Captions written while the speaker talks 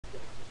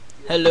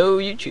Hello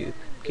YouTube,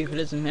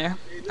 Qpalism here,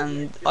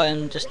 and I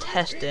am just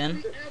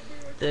testing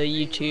the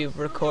YouTube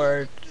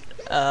record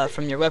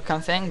from your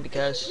webcam thing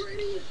because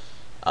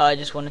I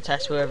just want to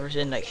test whoever's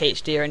in like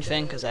HD or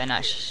anything because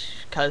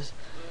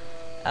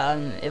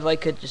if I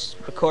could just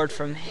record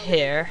from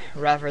here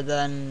rather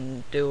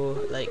than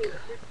do like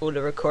all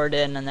the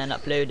recording and then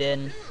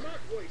uploading,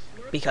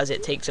 because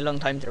it takes a long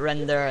time to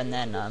render and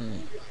then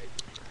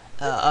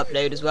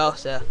upload as well.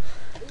 So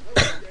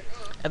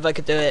if I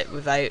could do it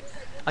without,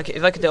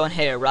 if I could do it on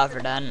here rather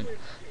than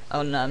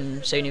on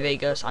Sony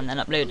Vegas and then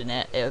uploading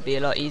it, it would be a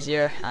lot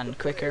easier and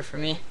quicker for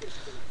me.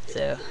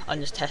 So I'm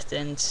just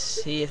testing to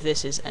see if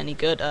this is any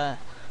good.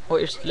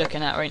 What you're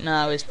looking at right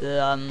now is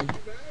the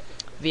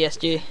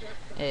VSG.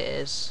 It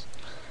is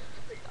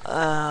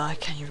I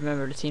can't even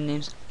remember the team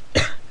names.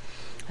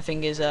 I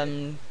think is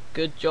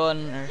Good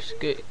John or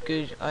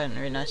Good. I don't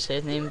really know how to say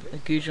his name.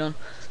 Good John,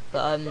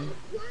 but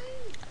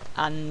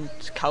and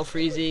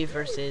Calfreezy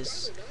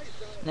versus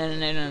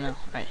no.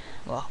 Right.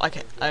 Well, I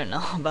don't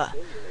know, but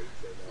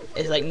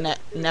it's like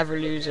never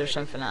lose or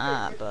something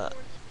like that. But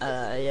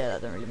yeah,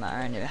 that doesn't really matter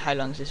anyway. How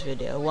long is this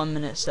video?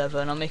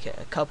 1:07. I'll make it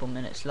a couple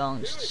minutes long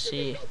just to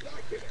see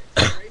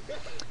if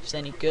it's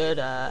any good.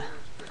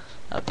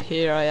 Up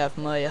here I have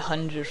my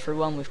 100 for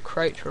 1 with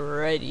crouch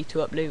ready to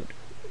upload.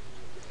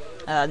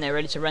 And they're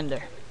ready to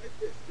render.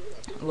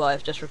 Well,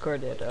 I've just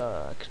recorded.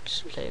 I could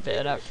just play a bit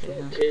of that for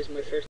you. Here's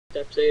my first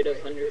episode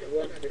of 100 for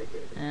 1.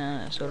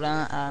 Yeah, so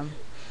that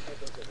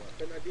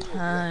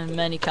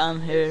many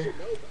cam here,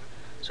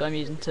 so I'm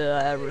using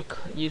to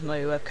use my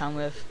webcam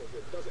with.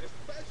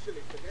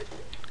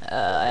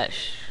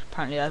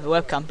 Apparently I have a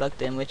webcam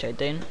plugged in, which I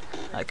don't.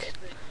 I could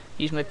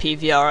use my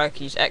PVR, I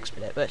could use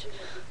XSplit, but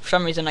for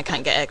some reason I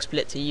can't get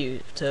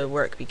XSplit to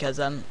work because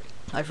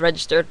I've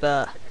registered,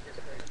 but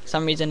for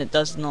some reason it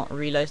does not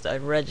realise that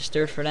I've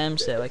registered for them,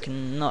 so I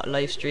can not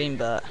live stream.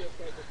 But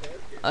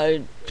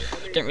I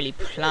didn't really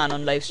plan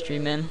on live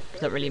streaming. It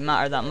doesn't really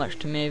matter that much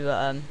to me,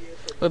 but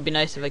it would be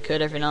nice if I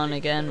could every now and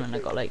again when I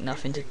got like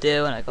nothing to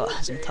do and I got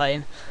some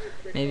time.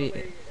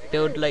 Maybe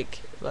build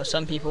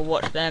some people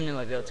watch them, they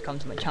might be able to come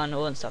to my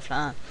channel and stuff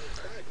like that.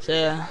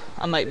 So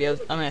I might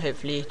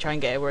hopefully try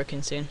and get it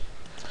working soon.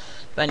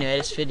 But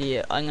anyway,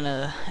 I'm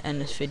gonna end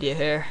this video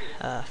here.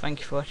 Thank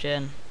you for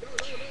watching.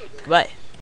 Goodbye.